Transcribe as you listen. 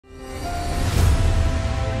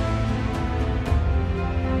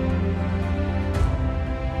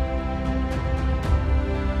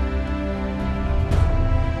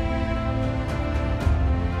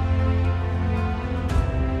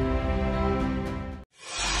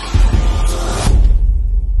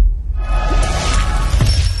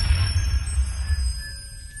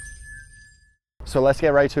so let's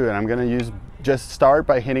get right to it. I'm gonna just start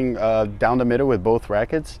by hitting down the middle with both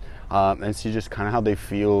rackets and see just kind of how they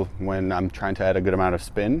feel when I'm trying to add a good amount of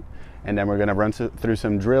spin. And then we're gonna run through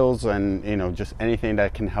some drills and, you know, just anything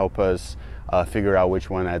that can help us figure out which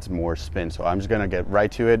one adds more spin. So I'm just gonna get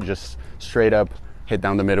right to it, just straight up hit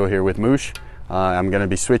down the middle here with Moosh. I'm gonna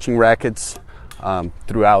be switching rackets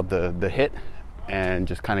throughout the hit and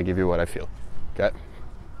just kind of give you what I feel. Okay.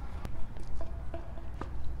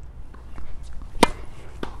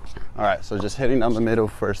 All right, so just hitting down the middle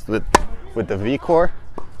first with the VCORE.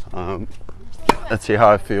 Let's see how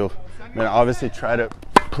I feel. I'm gonna obviously try to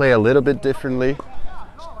play a little bit differently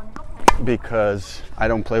because I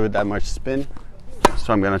don't play with that much spin.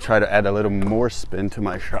 So I'm gonna try to add a little more spin to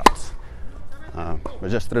my shots, but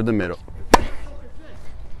just through the middle.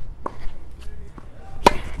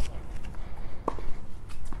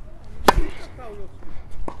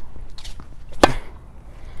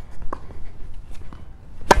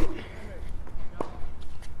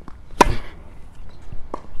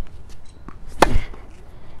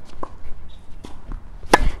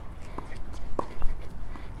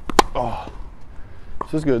 Oh,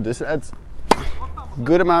 this is good. This adds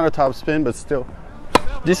good amount of top spin, but still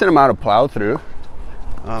decent amount of plow through.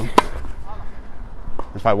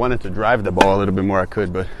 If I wanted to drive the ball a little bit more, I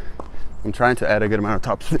could, but I'm trying to add a good amount of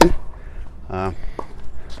top spin.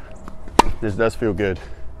 This does feel good.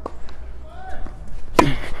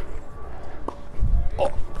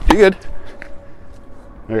 Oh, you good?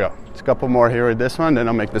 There we go. Just a couple more here with this one, then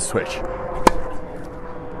I'll make the switch.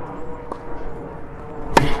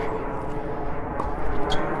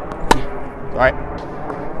 All right.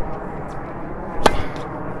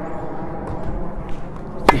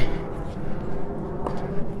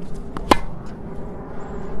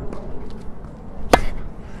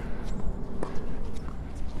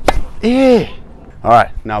 Yeah. All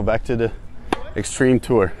right, now back to the extreme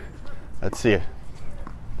tour. Let's see it.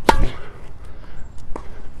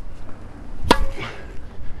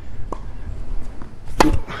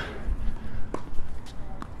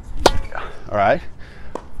 All right.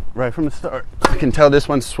 Right from the start, I can tell this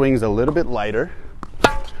one swings a little bit lighter.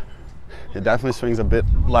 It definitely swings a bit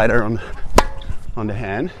lighter on the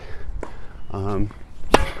hand, but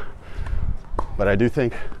I do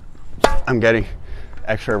think I'm getting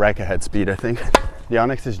extra racket head speed. I think the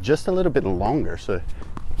Yonex is just a little bit longer, so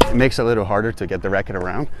it makes it a little harder to get the racket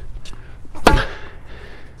around.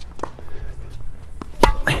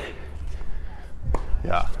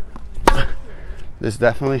 Yeah, this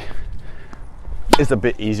definitely is a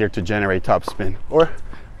bit easier to generate top spin, or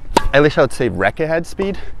at least I would say racket head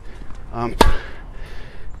speed.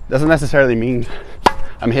 Doesn't necessarily mean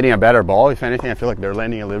I'm hitting a better ball. If anything, I feel like they're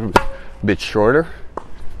landing a little bit shorter,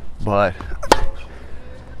 but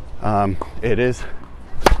it is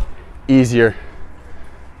easier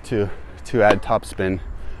to add top spin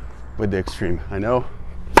with the extreme. I know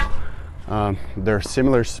they're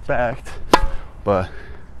similar spec, but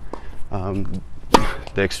the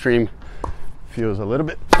extreme feels a little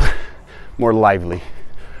bit more lively,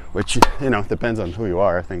 which, you know, depends on who you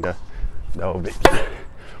are. I think that will be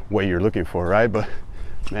what you're looking for, right? But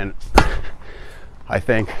man, I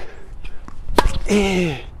think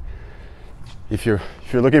if you're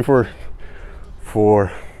looking for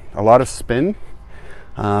a lot of spin,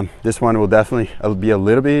 this one will definitely be a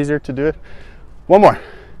little bit easier to do it. One more.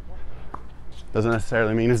 Doesn't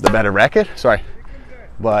necessarily mean it's the better racket, sorry,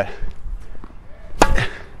 but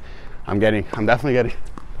I'm definitely getting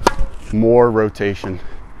more rotation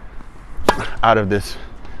out of this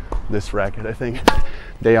racket. I think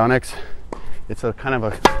the Yonex, it's a kind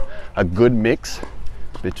of a good mix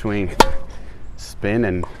between spin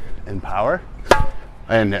and power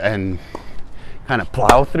and kind of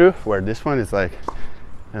plow through, where this one is like,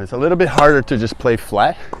 it's a little bit harder to just play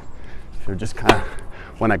flat. If you're just kind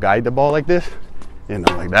of want to guide the ball like this, you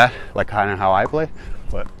know, like that, like kind of how I play.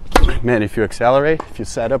 But man, if you accelerate, if you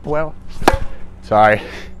set up well, sorry,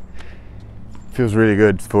 feels really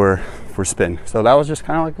good for spin. So that was just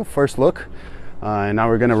kind of like the first look, and now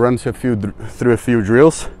we're gonna run through a few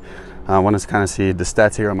drills. I want to kind of see the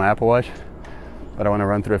stats here on my Apple Watch, but I want to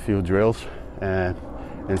run through a few drills and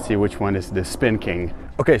see which one is the spin king.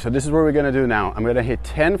 Okay, so this is what we're gonna do now. I'm gonna hit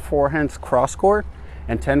 10 forehands cross court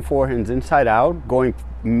and 10 forehands inside out, going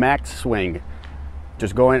max swing.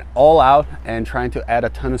 Just going all out and trying to add a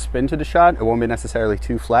ton of spin to the shot. It won't be necessarily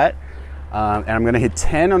too flat. And I'm gonna hit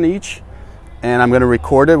 10 on each, and I'm gonna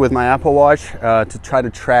record it with my Apple Watch to try to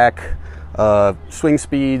track swing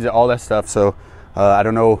speeds, all that stuff. So I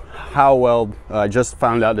don't know how well, I just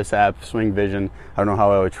found out this app, Swing Vision. I don't know how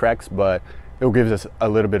well it tracks, but it gives us a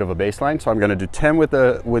little bit of a baseline. So I'm gonna do 10 with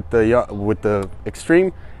the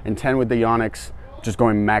extreme and 10 with the Yonex, just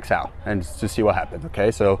going max out, and to see what happens.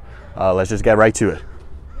 Okay, so let's just get right to it.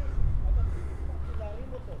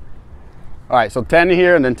 All right, so 10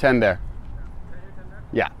 here and then 10 there.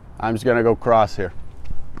 Yeah, I'm just gonna go cross here.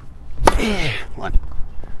 1,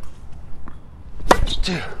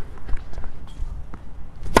 2,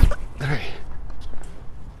 3,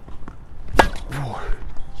 4,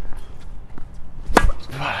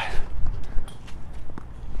 5,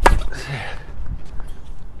 6,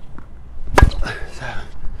 7,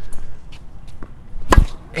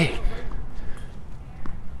 8,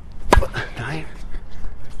 9,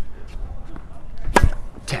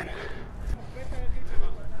 10.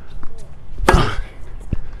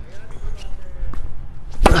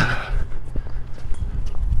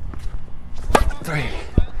 3,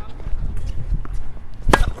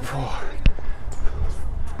 4,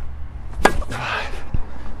 5,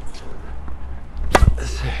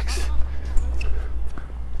 6,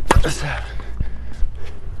 7,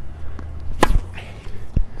 8,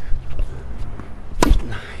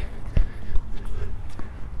 9,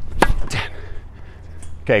 10.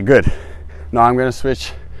 Okay, good. Now I'm going to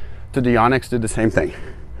switch to the Yonex, do the same thing.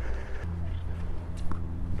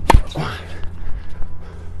 1,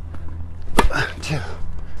 2,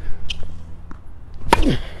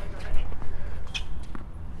 3,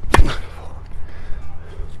 4,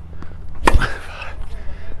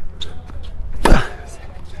 5, 6, 7,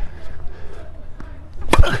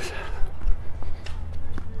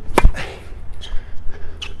 8,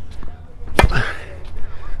 9,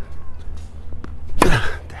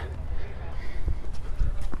 10.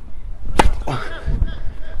 1, 2,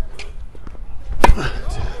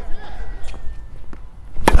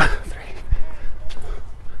 3,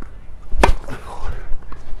 4,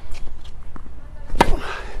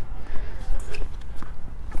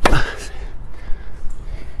 5, 6,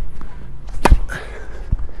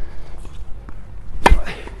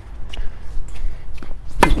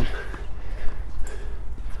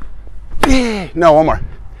 7. No, one more.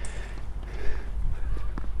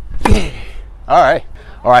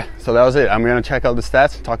 All right, so that was it. I'm gonna check out the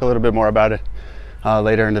stats, talk a little bit more about it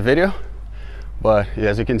later in the video. But yeah,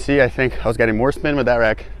 as you can see, I think I was getting more spin with that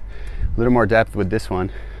rack, a little more depth with this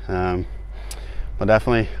one. But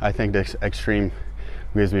definitely, I think the extreme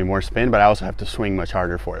gives me more spin, but I also have to swing much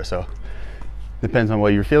harder for it. So depends on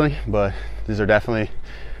what you're feeling, but these are definitely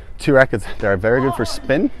two rackets that are very good for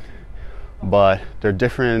spin, but they're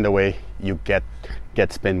different in the way you get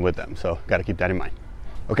spin with them. So gotta keep that in mind.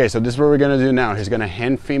 Okay, so this is what we're gonna do now. He's gonna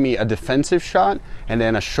hand feed me a defensive shot and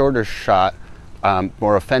then a shorter shot,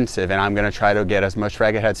 more offensive, and I'm gonna try to get as much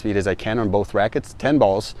racket head speed as I can on both rackets. 10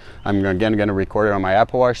 balls. I'm again gonna record it on my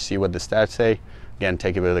Apple Watch, see what the stats say. Again,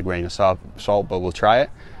 take it with a grain of salt, but we'll try it.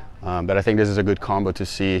 But I think this is a good combo to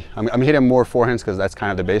see. I'm hitting more forehands because that's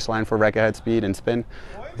kind of the baseline for racket head speed and spin.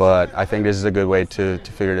 But I think this is a good way to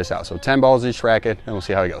figure this out. So 10 balls each racket, and we'll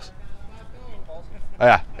see how it goes. Oh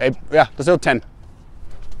yeah, hey, yeah, let's go 10.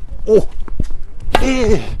 Oh,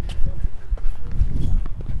 eh.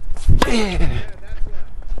 Eh.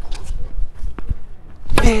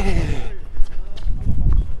 Eh.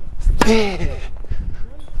 Eh.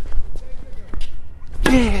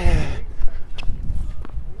 Eh.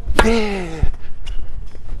 Eh.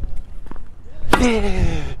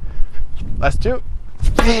 Eh. Last two.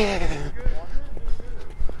 Eh.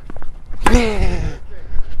 Eh.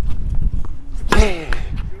 Eh.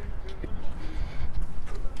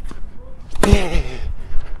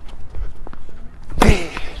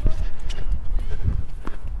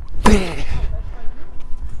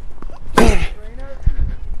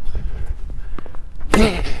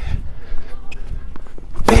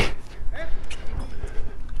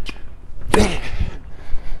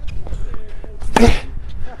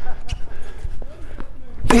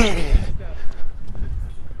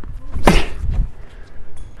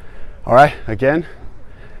 All right, again,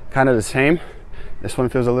 kind of the same. This one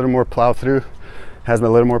feels a little more plow through, has a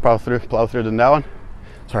little more plow through than that one.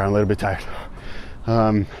 Sorry, I'm a little bit tired.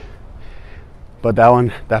 But that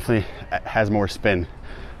one definitely has more spin.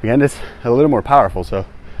 Again, it's a little more powerful, so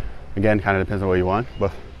again, kind of depends on what you want,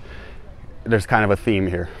 but there's kind of a theme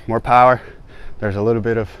here. More power, there's a little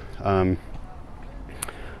bit of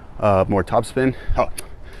more topspin. Oh,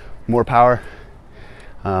 more power,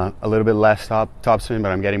 a little bit less topspin,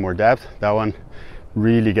 but I'm getting more depth. That one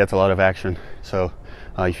really gets a lot of action. So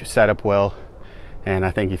if you set up well, and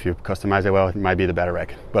I think if you customize it well, it might be the better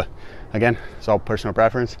racket. But again, it's all personal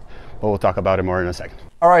preference, but we'll talk about it more in a second.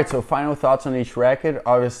 All right, so final thoughts on each racket.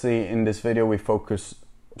 Obviously, in this video, we focus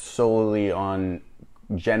solely on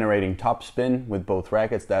generating topspin with both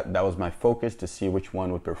rackets. That was my focus, to see which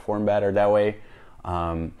one would perform better that way.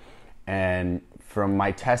 And from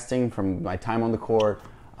my testing, from my time on the court,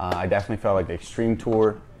 I definitely felt like the Extreme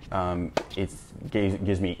Tour, it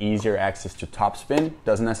gives me easier access to topspin.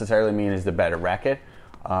 Doesn't necessarily mean it's the better racket,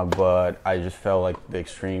 but I just felt like the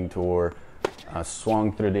Extreme Tour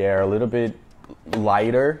swung through the air a little bit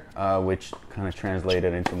lighter, which kind of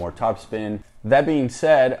translated into more topspin. That being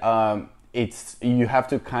said, you have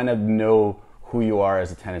to kind of know who you are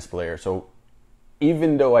as a tennis player. So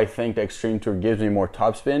even though I think the Extreme Tour gives me more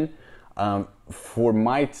topspin, for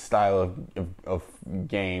my style of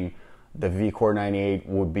game, the VCORE 98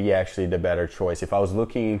 would be actually the better choice. If I was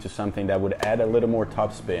looking into something that would add a little more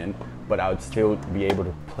topspin, but I would still be able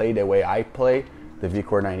to play the way I play, the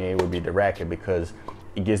VCORE 98 would be the racket, because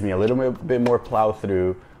it gives me a little bit more plow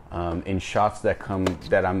through in shots that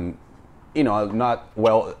I'm, you know, not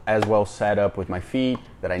as well set up with my feet,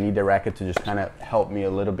 that I need the racket to just kind of help me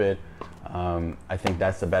a little bit. I think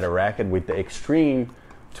that's the better racket. With the Extreme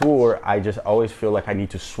Tour, I just always feel like I need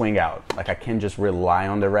to swing out. Like I can't just rely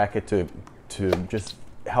on the racket to just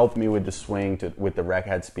help me with the swing, with the racket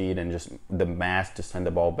head speed and just the mass to send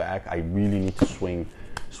the ball back. I really need to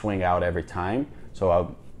swing out every time.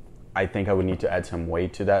 So I think I would need to add some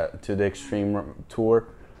weight to the Extreme Tour,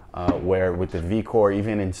 where with the VCORE,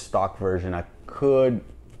 even in stock version, I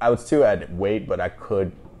would still add weight, but I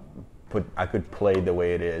could play the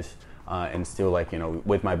way it is. And still, like, you know,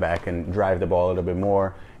 with my back and drive the ball a little bit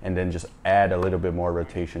more, and then just add a little bit more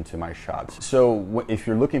rotation to my shots. So if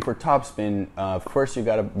you're looking for topspin, first you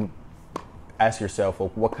gotta ask yourself,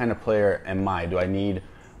 well, what kind of player am I? Do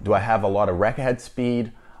I have a lot of racket head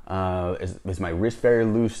speed? Is my wrist very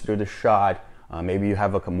loose through the shot? Maybe you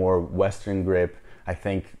have like a more Western grip. I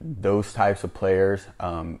think those types of players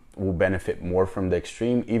will benefit more from the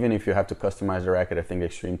Extreme. Even if you have to customize the racket, I think the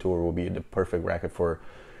Extreme Tour will be the perfect racket for.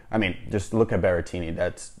 I mean, just look at Berrettini.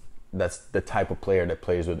 That's the type of player that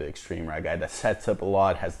plays with the Extreme, right? Guy that sets up a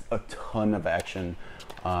lot, has a ton of action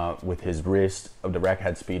with his wrist. The racket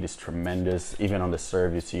head speed is tremendous. Even on the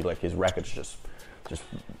serve, you see like his racket's just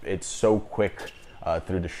it's so quick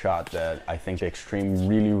through the shot that I think the Extreme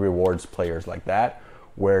really rewards players like that.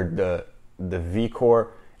 Where the VCORE,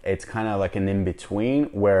 it's kind of like an in-between,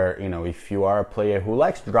 where, you know, if you are a player who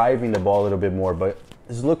likes driving the ball a little bit more, but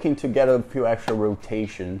is looking to get a few extra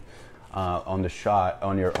rotation on the shot,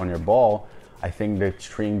 on your ball, I think the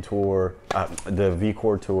Extreme Tour, the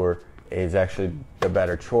VCORE Tour is actually the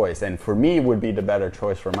better choice. And for me, it would be the better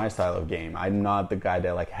choice for my style of game. I'm not the guy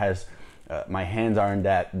that like has, my hands aren't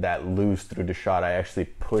that loose through the shot. I actually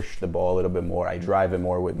push the ball a little bit more. I drive it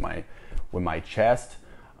more with my chest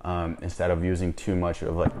instead of using too much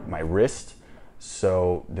of like my wrist.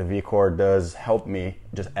 So the VCORE does help me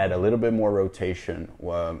just add a little bit more rotation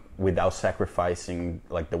without sacrificing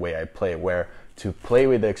like the way I play. Where to play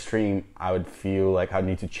with the Extreme, I would feel like I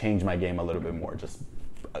need to change my game a little bit more, just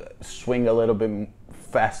swing a little bit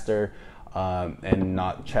faster and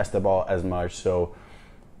not chest the ball as much. So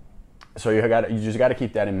you just got to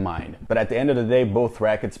keep that in mind. But at the end of the day, both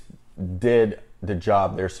rackets did the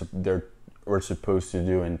job they were supposed to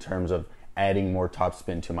do in terms of adding more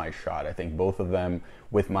topspin to my shot. I think both of them,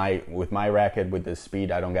 with my racket, with the speed,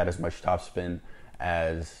 I don't get as much topspin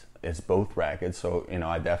as both rackets. So, you know,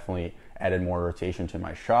 I definitely added more rotation to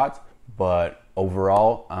my shot. But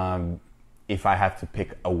overall, if I have to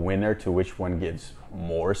pick a winner to which one gives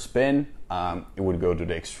more spin, it would go to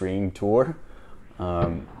the Extreme Tour.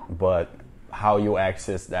 But how you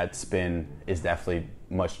access that spin is definitely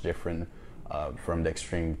much different from the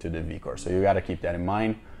Extreme to the VCORE. So you got to keep that in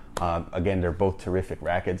mind. Again, they're both terrific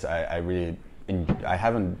rackets. I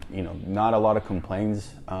haven't, you know, not a lot of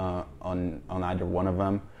complaints on either one of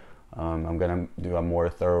them. I'm gonna do a more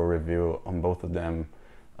thorough review on both of them,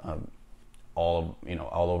 all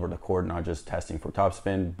over the court, not just testing for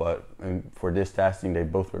topspin, but for this testing, they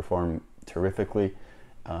both perform terrifically.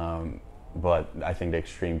 But I think the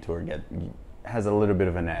Extreme Tour has a little bit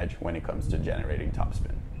of an edge when it comes to generating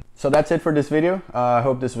topspin. So that's it for this video. I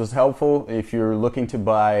hope this was helpful. If you're looking to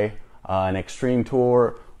buy an Extreme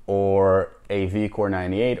Tour or a VCORE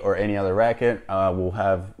 98 or any other racket, we'll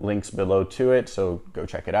have links below to it, so go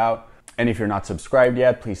check it out. And if you're not subscribed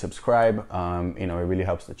yet, please subscribe. You know, it really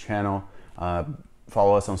helps the channel.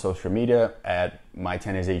 Follow us on social media at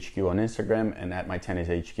mytennishq on Instagram and at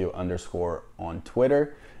mytennishq_ on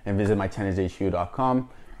Twitter, and visit mytennishq.com.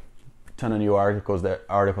 Ton of new articles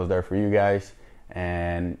there for you guys.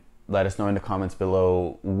 And let us know in the comments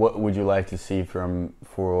below, what would you like to see for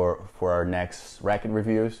our next racket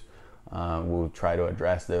reviews. We'll try to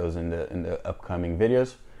address those in the upcoming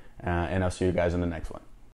videos. and I'll see you guys in the next one.